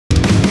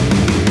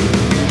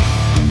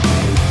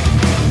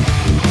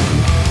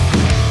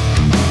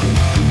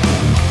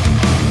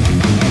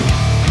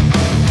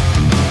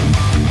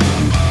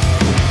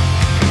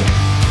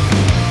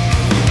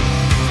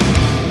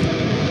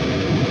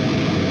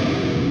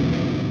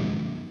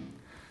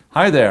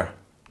Hi there,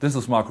 this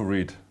is Marco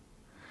Wriedt,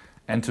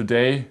 and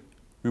today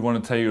we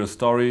want to tell you a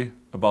story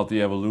about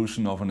the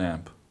evolution of an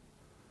amp.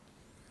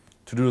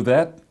 To do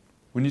that,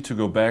 we need to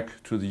go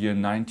back to the year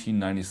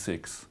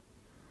 1996.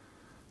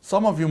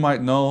 Some of you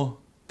might know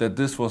that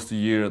this was the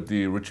year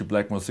the Ritchie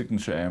Blackmore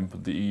signature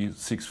amp, the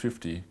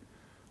E650,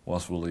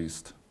 was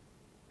released.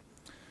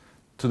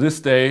 To this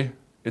day,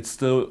 it's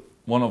still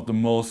one of the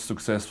most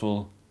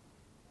successful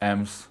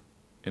amps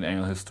in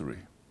ENGL history.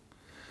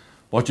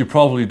 What you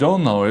probably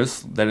don't know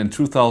is that in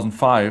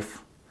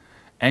 2005,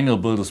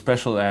 ENGL built a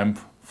special amp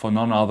for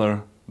none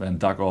other than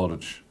Doug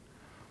Aldrich,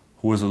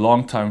 who is a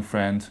longtime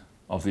friend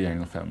of the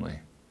ENGL family.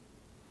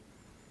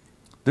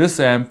 This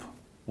amp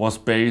was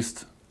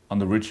based on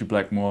the Ritchie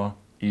Blackmore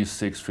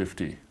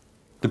E650.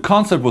 The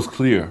concept was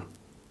clear: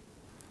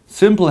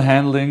 simple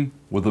handling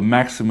with a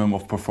maximum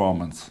of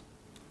performance.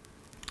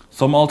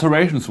 Some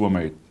alterations were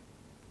made.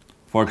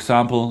 For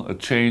example, a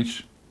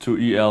change to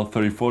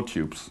EL34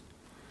 tubes.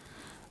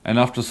 And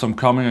after some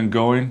coming and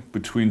going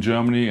between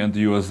Germany and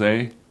the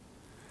USA,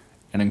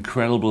 an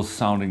incredible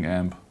sounding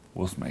amp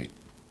was made.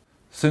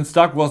 Since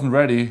Doug wasn't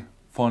ready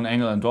for an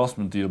ENGL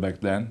endorsement deal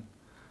back then,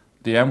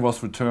 the amp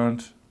was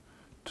returned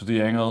to the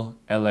ENGL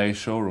LA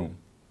showroom,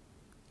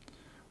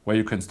 where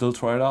you can still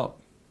try it out.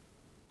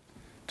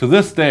 To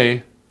this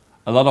day,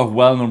 a lot of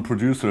well-known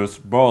producers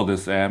borrow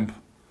this amp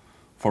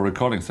for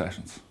recording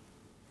sessions.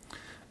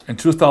 In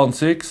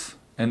 2006,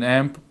 an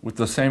amp with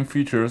the same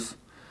features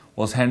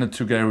was handed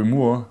to Gary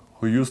Moore,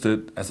 who used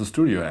it as a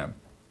studio amp,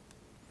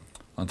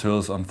 until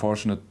his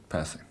unfortunate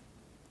passing.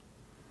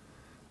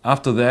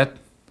 After that,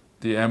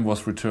 the amp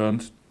was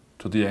returned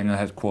to the ENGL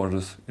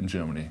headquarters in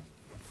Germany.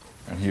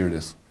 And here it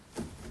is.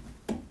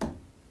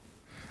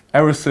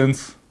 Ever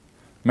since,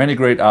 many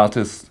great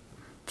artists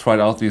tried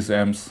out these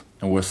amps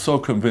and were so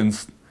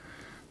convinced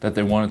that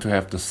they wanted to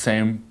have the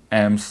same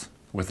amps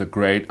with a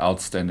great,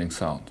 outstanding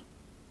sound.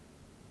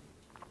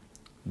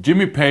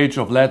 Jimmy Page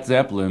of Led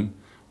Zeppelin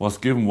was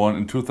given one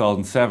in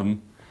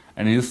 2007,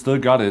 and he still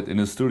got it in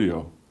his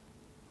studio.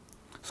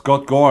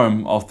 Scott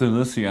Gorham of Thin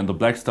Lizzy and the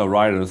Black Star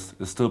Riders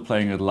is still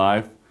playing it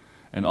live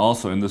and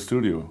also in the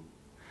studio.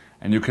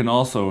 And you can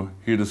also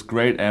hear this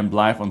great amp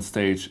live on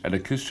stage at a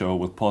Kiss show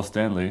with Paul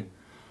Stanley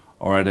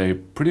or at a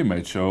Pretty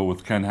Made show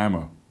with Ken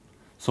Hammer.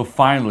 So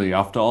finally,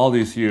 after all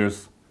these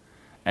years,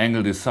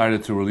 ENGL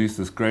decided to release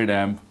this great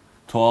amp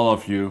to all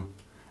of you,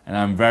 and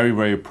I'm very,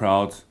 very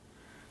proud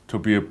to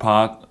be a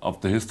part of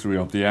the history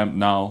of the amp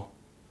now.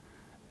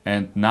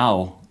 And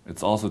now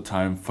it's also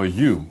time for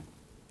you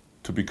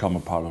to become a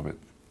part of it.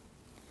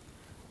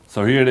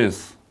 So here it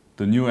is,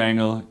 the new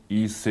ENGL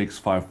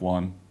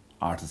E651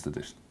 Artist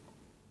Edition.